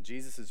 19. When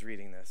Jesus is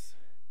reading this,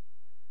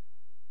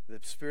 the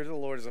Spirit of the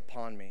Lord is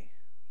upon me,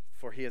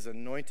 for he has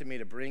anointed me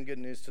to bring good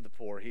news to the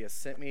poor. He has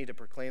sent me to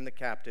proclaim the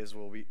captives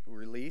will be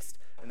released,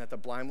 and that the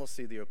blind will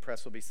see, the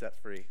oppressed will be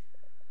set free.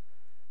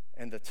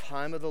 And the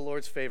time of the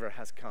Lord's favor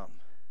has come.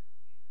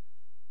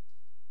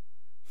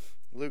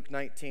 Luke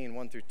 19,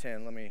 1 through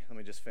 10. Let me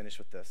just finish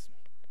with this.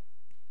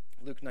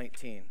 Luke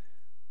 19.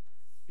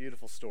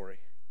 Beautiful story.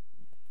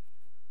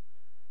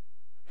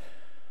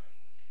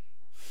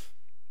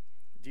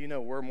 Do you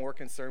know we're more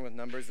concerned with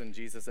numbers than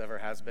Jesus ever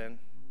has been?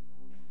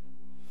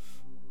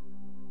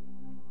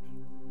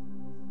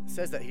 It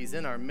says that he's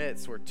in our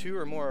midst. Where two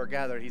or more are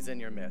gathered, he's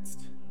in your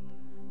midst.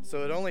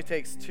 So it only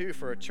takes two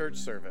for a church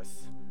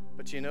service.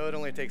 But you know it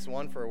only takes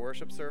one for a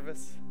worship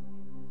service?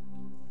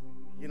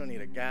 You don't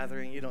need a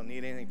gathering. You don't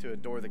need anything to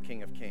adore the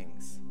King of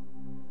Kings.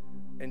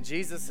 And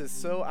Jesus is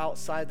so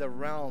outside the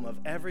realm of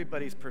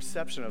everybody's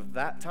perception of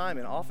that time,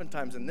 and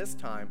oftentimes in this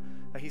time,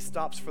 that he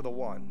stops for the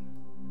one.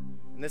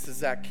 And this is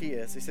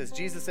Zacchaeus. He says,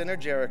 Jesus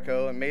entered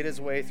Jericho and made his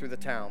way through the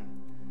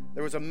town.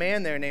 There was a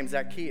man there named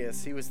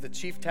Zacchaeus. He was the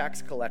chief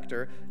tax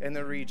collector in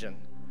the region.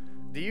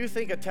 Do you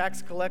think a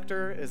tax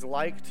collector is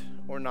liked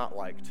or not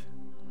liked?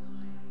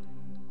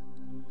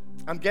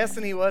 I'm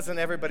guessing he wasn't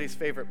everybody's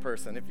favorite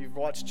person. If you've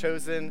watched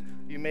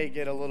Chosen, you may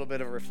get a little bit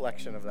of a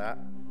reflection of that.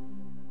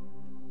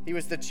 He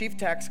was the chief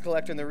tax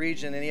collector in the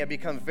region, and he had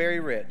become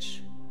very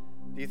rich.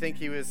 Do you think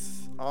he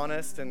was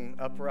honest and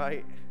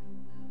upright?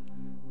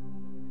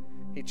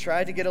 He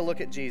tried to get a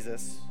look at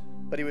Jesus,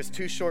 but he was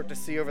too short to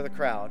see over the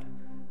crowd.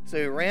 So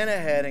he ran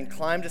ahead and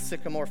climbed a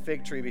sycamore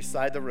fig tree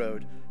beside the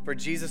road, for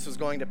Jesus was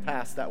going to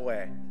pass that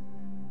way.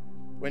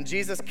 When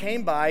Jesus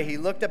came by, he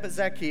looked up at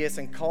Zacchaeus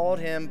and called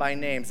him by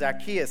name.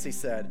 Zacchaeus, he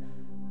said.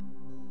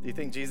 Do you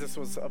think Jesus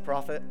was a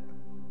prophet?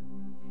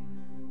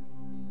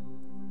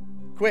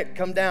 Quick,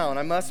 come down.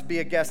 I must be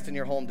a guest in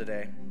your home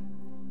today.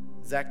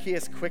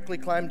 Zacchaeus quickly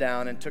climbed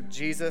down and took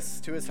Jesus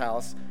to his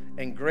house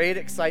in great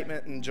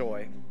excitement and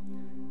joy.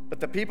 But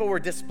the people were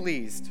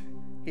displeased.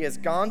 He has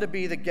gone to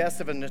be the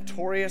guest of a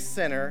notorious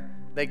sinner,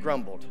 they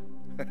grumbled.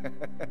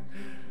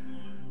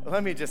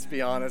 Let me just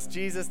be honest.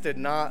 Jesus did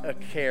not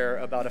care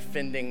about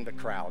offending the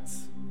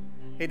crowds.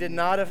 He did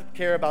not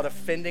care about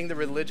offending the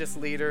religious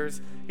leaders.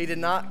 He did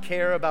not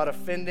care about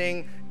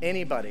offending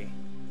anybody.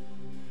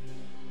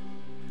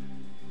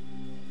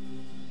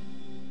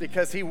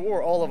 Because he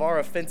wore all of our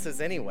offenses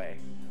anyway.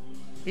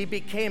 He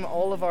became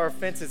all of our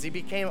offenses. He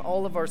became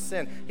all of our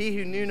sin. He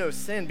who knew no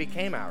sin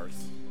became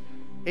ours.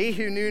 He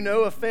who knew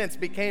no offense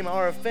became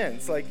our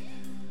offense. Like,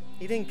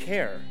 he didn't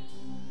care.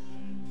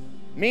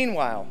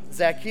 Meanwhile,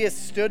 Zacchaeus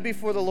stood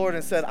before the Lord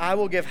and said, I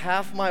will give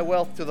half my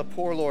wealth to the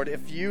poor, Lord.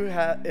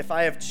 If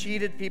I have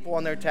cheated people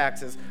on their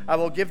taxes, I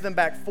will give them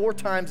back 4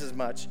 times as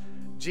much.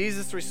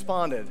 Jesus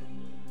responded,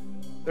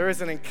 there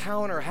is an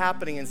encounter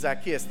happening in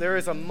Zacchaeus. There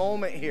is a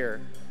moment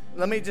here.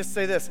 Let me just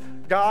say this.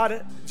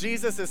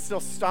 Jesus is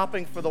still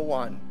stopping for the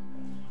one.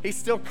 He's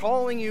still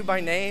calling you by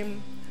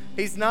name.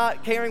 He's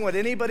not caring what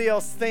anybody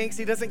else thinks.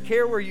 He doesn't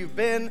care where you've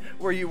been,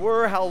 where you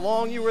were, how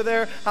long you were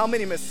there, how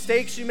many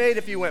mistakes you made,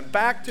 if you went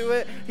back to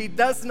it. He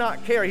does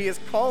not care. He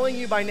is calling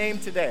you by name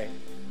today.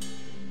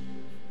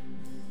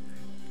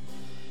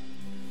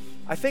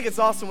 I think it's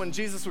awesome when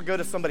Jesus would go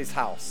to somebody's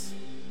house,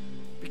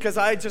 because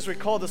I just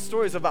recall the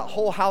stories about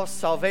whole house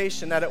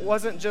salvation, that it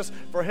wasn't just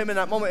for him in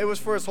that moment. It was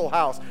for his whole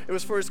house. It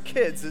was for his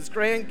kids, his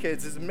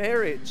grandkids, his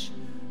marriage.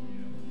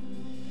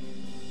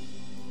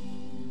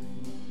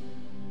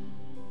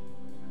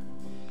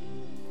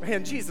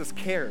 Man, Jesus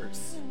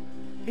cares.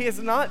 He is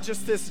not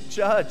just this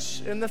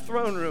judge in the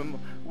throne room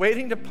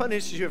waiting to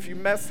punish you if you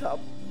mess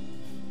up.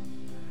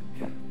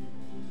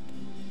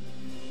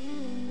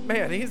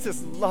 Man, he's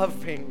this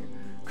loving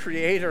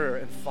creator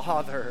and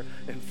father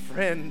and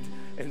friend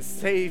and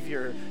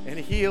savior and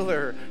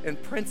healer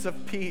and prince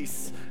of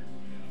peace.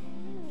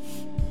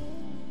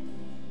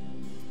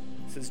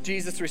 It says,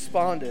 Jesus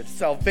responded,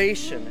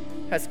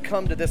 salvation has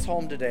come to this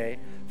home today,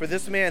 for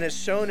this man has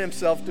shown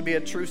himself to be a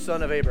true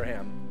son of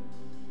Abraham.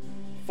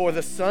 For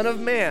the Son of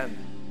Man,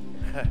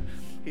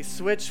 he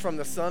switched from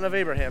the Son of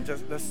Abraham to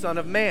the Son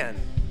of Man,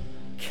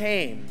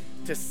 came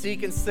to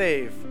seek and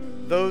save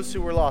those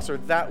who were lost, or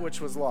that which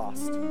was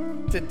lost.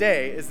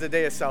 Today is the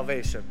day of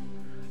salvation.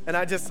 And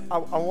I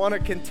want to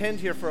contend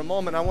here for a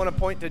moment. I want to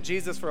point to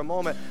Jesus for a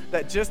moment,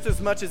 that just as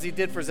much as he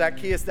did for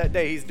Zacchaeus that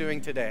day, he's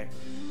doing today.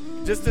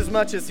 Just as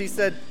much as he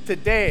said,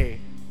 today,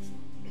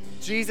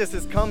 Jesus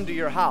has come to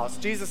your house.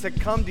 Jesus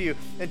had come to you,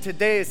 and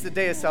today is the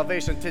day of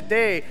salvation.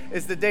 Today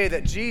is the day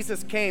that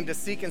Jesus came to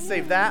seek and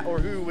save that or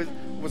who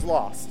was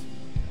lost.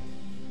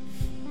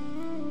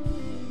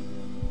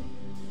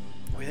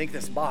 We think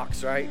this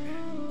box, right?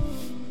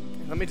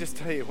 Let me just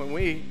tell you, when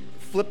we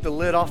flip the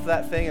lid off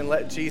that thing and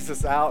let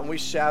Jesus out and we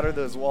shatter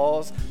those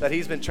walls that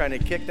he's been trying to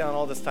kick down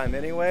all this time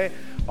anyway,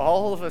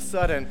 all of a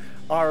sudden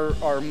our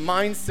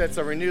mindsets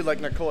are renewed like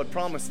Nicole had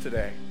promised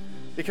today.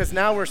 Because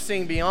now we're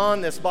seeing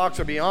beyond this box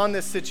or beyond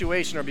this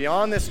situation or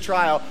beyond this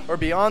trial or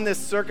beyond this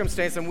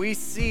circumstance, and we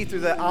see through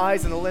the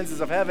eyes and the lenses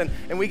of heaven,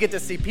 and we get to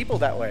see people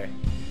that way.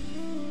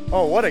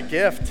 Oh, what a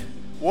gift.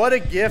 What a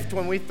gift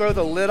when we throw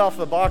the lid off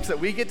the box,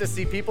 that we get to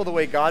see people the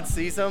way God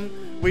sees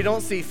them. We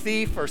don't see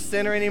thief or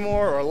sinner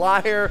anymore or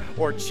liar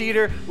or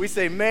cheater. We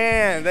say,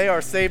 man, they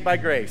are saved by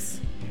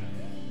grace.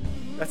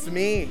 That's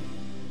me.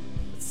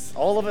 It's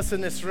all of us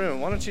in this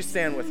room. Why don't you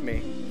stand with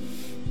me?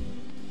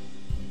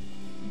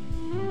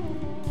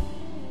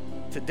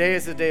 Today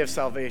is the day of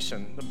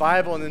salvation. The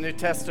Bible in the New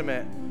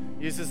Testament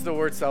uses the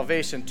word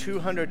salvation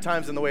 200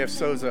 times in the way of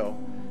sozo.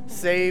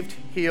 Saved,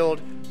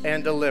 healed,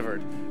 and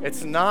delivered.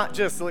 It's not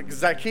just, like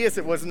Zacchaeus,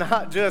 it was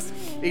not just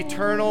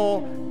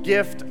eternal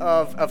gift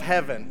of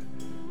heaven.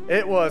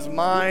 It was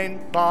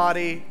mind,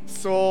 body,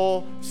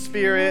 soul,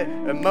 spirit,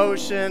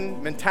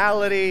 emotion,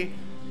 mentality.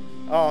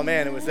 Oh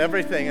man, it was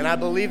everything. And I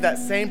believe that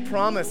same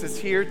promise is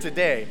here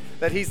today,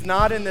 that he's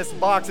not in this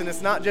box, and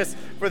it's not just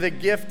for the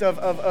gift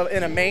of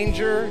in a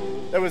manger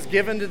that was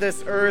given to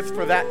this earth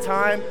for that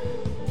time.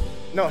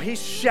 No, he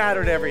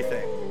shattered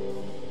everything.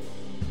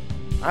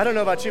 I don't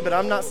know about you, but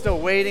I'm not still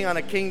waiting on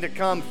a king to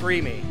come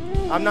free me.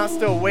 I'm not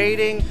still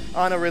waiting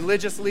on a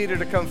religious leader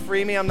to come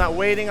free me. I'm not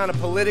waiting on a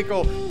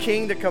political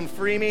king to come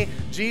free me.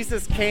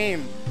 Jesus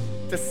came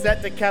to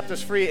set the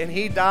captives free, and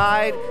he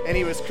died, and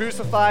he was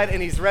crucified,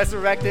 and he's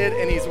resurrected,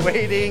 and he's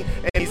waiting,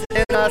 and he's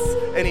in us,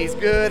 and he's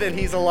good, and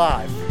he's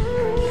alive.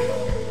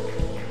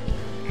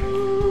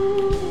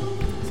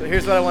 So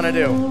here's what I want to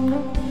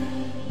do.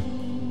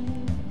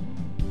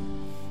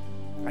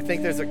 I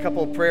think there's a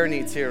couple of prayer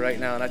needs here right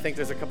now, and I think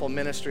there's a couple of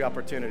ministry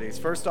opportunities.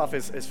 First off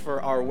is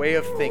for our way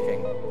of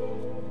thinking.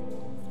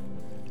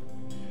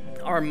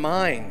 Our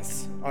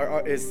minds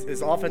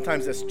is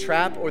oftentimes this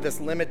trap or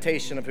this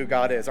limitation of who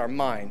God is, our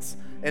minds.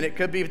 And it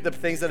could be the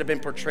things that have been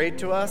portrayed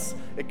to us.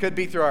 It could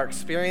be through our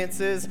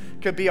experiences.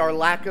 It could be our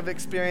lack of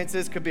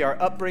experiences. It could be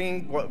our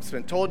upbringing, what's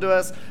been told to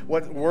us,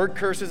 what word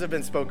curses have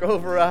been spoke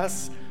over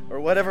us, or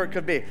whatever it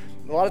could be.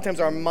 A lot of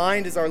times our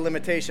mind is our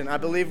limitation. I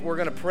believe we're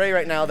going to pray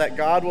right now that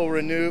God will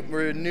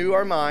renew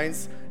our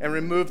minds and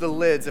remove the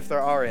lids if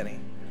there are any.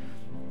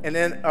 And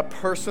then a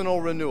personal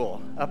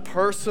renewal, a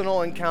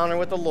personal encounter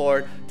with the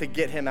Lord to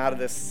get him out of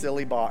this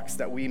silly box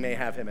that we may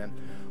have him in.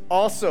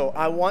 Also,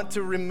 I want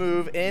to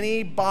remove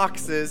any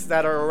boxes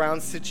that are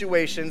around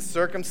situations,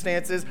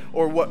 circumstances,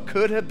 or what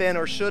could have been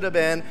or should have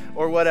been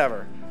or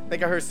whatever. I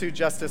think I heard Sue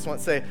Justice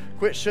once say,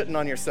 quit shouldn't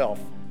on yourself,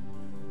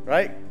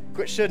 right?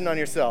 Quit shouldn't on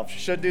yourself.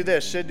 Should do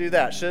this, should do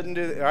that, shouldn't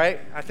do that, right?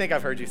 I think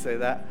I've heard you say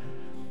that.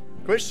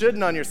 Quit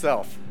shouldn't on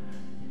yourself.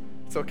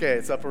 It's okay,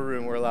 it's upper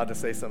room. We're allowed to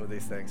say some of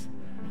these things.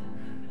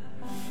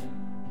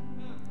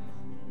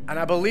 And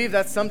I believe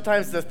that's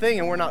sometimes the thing,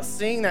 and we're not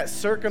seeing that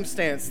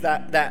circumstance,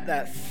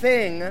 that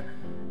thing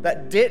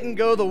that didn't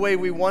go the way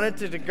we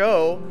wanted it to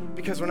go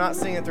because we're not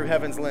seeing it through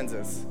heaven's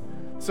lenses.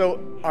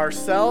 So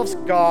ourselves,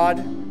 God,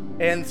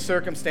 and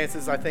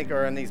circumstances, I think,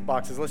 are in these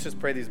boxes. Let's just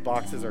pray these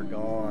boxes are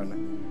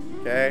gone,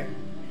 okay?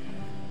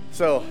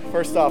 So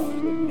first off,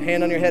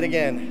 hand on your head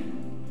again.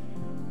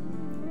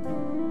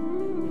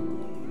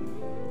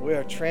 We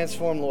are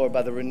transformed, Lord,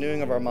 by the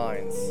renewing of our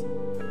minds.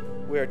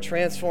 We are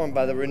transformed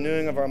by the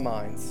renewing of our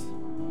minds.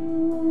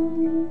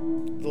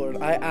 Lord,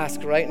 I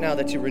ask right now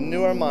that you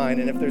renew our mind,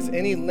 and if there's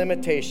any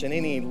limitation,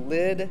 any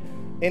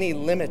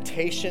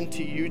limitation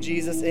to you,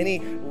 Jesus, any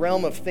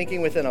realm of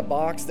thinking within a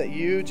box, that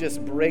you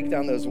just break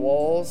down those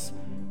walls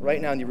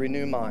right now and you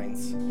renew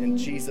minds. In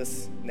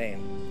Jesus' name.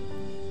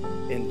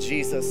 In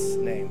Jesus'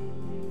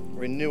 name.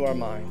 Renew our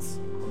minds.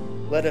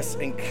 Let us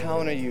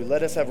encounter you.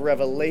 Let us have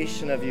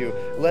revelation of you.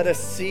 Let us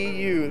see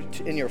you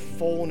in your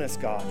fullness,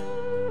 God.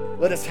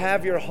 Let us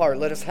have your heart.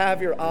 Let us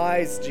have your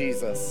eyes,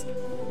 Jesus.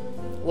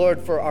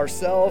 Lord, for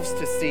ourselves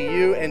to see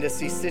you and to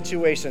see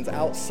situations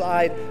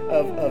outside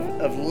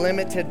of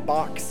limited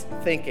box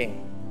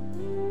thinking.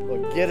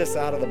 Lord, get us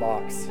out of the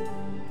box.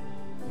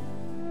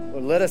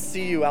 Lord, let us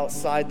see you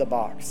outside the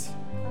box,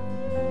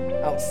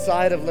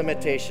 outside of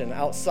limitation,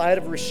 outside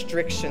of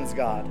restrictions,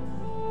 God.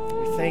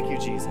 We thank you,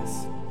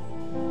 Jesus.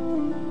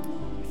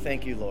 We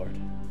thank you, Lord.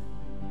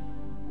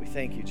 We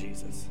thank you,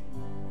 Jesus.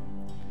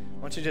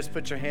 Why don't you just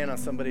put your hand on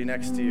somebody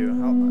next to you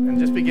and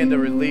just begin to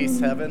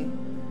release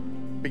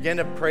heaven. Begin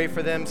to pray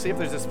for them. See if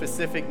there's a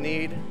specific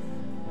need.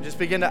 And just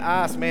begin to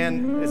ask,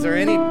 man, is there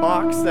any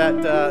box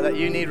that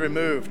you need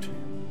removed?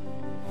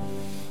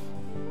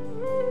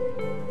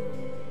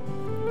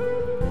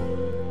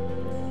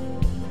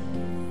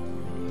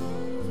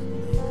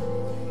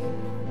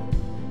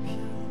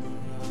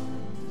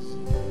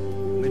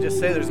 Let me just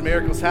say there's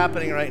miracles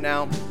happening right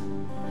now.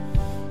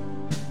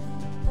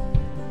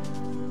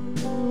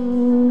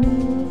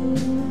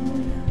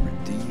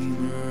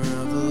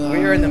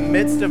 We are in the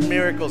midst of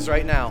miracles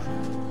right now.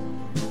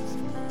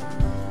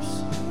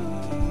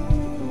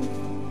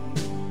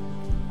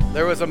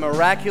 There was a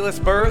miraculous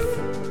birth.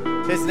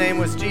 His name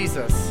was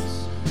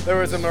Jesus. There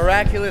was a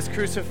miraculous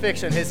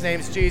crucifixion. His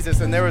name's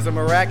Jesus. And there was a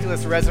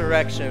miraculous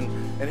resurrection.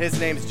 And his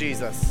name's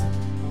Jesus.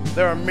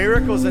 There are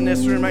miracles in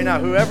this room right now.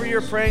 Whoever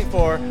you're praying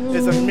for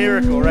is a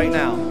miracle right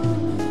now.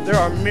 There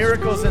are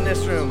miracles in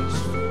this room.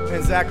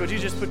 And Zach, would you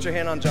just put your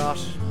hand on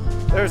Josh?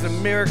 There's a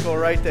miracle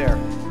right there.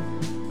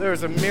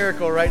 There's a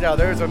miracle right now.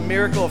 There's a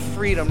miracle of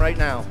freedom right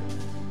now.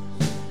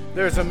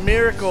 There's a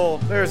miracle.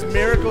 There's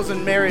miracles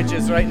in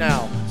marriages right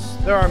now.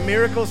 There are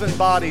miracles in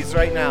bodies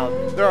right now.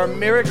 There are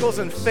miracles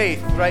in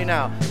faith right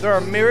now. There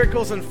are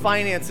miracles in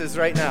finances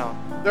right now.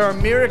 There are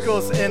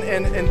miracles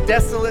in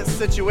desolate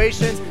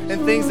situations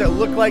and things that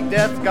look like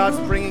death, God's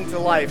bringing to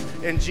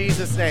life in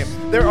Jesus' name.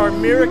 There are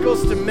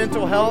miracles to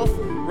mental health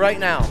right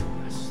now.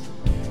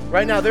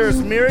 Right now, there's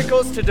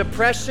miracles to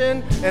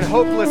depression and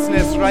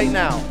hopelessness right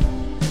now.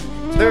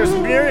 There's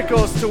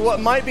miracles to what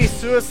might be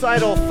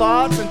suicidal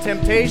thoughts and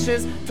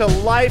temptations to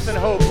life and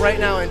hope right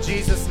now in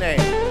Jesus' name.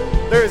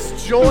 There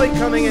is joy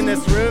coming in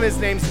this room. His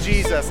name's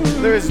Jesus.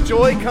 There is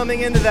joy coming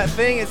into that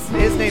thing.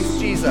 His name's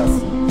Jesus.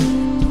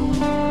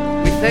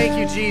 We thank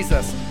you,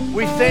 Jesus.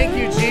 We thank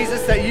you,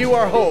 Jesus, that you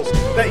are hope,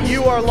 that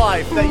you are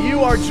life, that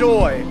you are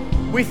joy.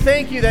 We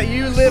thank you that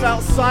you live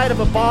outside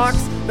of a box,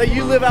 that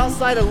you live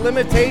outside of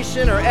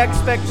limitation or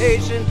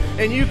expectation,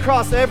 and you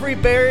cross every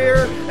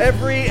barrier,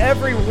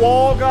 every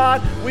wall,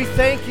 God. We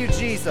thank you,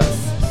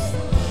 Jesus.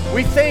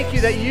 We thank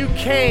you that you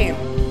came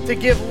to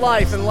give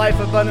life and life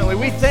abundantly.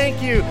 We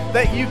thank you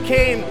that you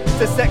came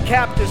to set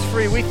captives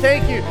free. We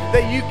thank you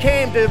that you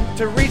came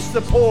to reach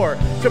the poor,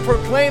 to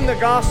proclaim the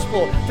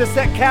gospel, to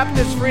set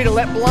captives free, to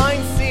let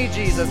blind see,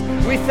 Jesus.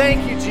 We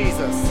thank you,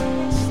 Jesus.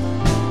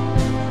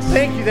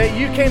 Thank you that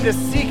you came to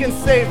seek and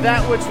save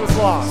that which was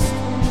lost.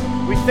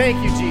 We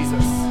thank you,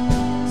 Jesus.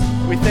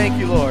 We thank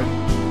you, Lord.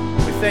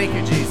 We thank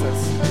you,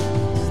 Jesus.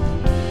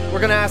 We're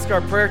going to ask our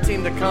prayer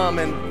team to come,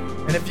 and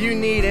if you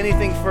need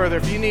anything further,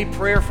 if you need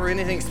prayer for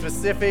anything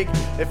specific,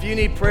 if you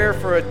need prayer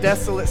for a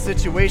desolate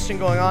situation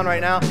going on right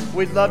now,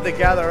 we'd love to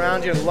gather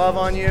around you and love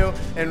on you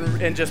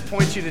and just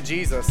point you to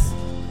Jesus.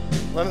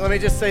 Let me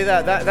just say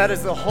that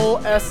is the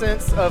whole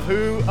essence of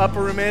who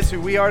Upper Room is,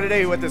 who we are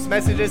today, what this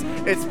message is.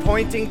 It's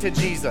pointing to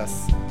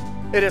Jesus.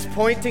 It is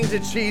pointing to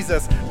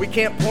Jesus. We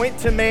can't point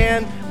to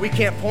man. We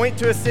can't point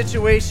to a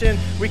situation.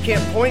 We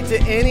can't point to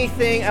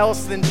anything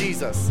else than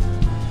Jesus.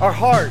 Our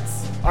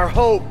hearts, our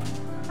hope,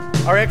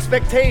 our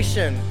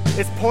expectation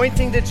is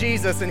pointing to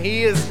Jesus, and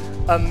he is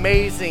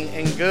amazing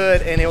and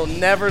good, and he'll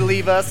never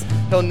leave us.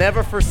 He'll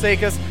never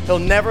forsake us. He'll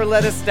never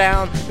let us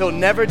down. He'll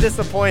never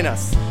disappoint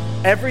us.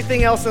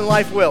 Everything else in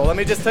life will. Let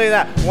me just tell you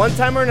that. One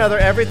time or another,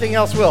 everything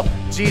else will.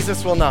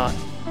 Jesus will not.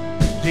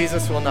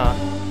 Jesus will not.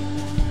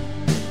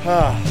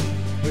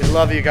 We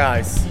love you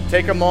guys.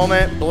 Take a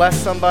moment, bless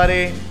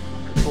somebody.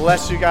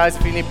 Bless you guys.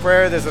 If you need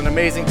prayer, there's an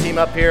amazing team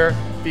up here.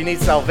 If you need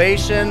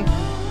salvation,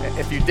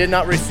 If you did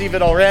not receive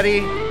it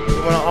already, we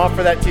want to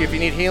offer that to you. If you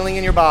need healing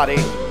in your body,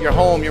 your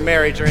home, your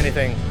marriage, or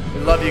anything,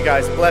 we love you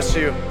guys. Bless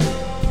you.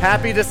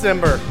 Happy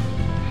December.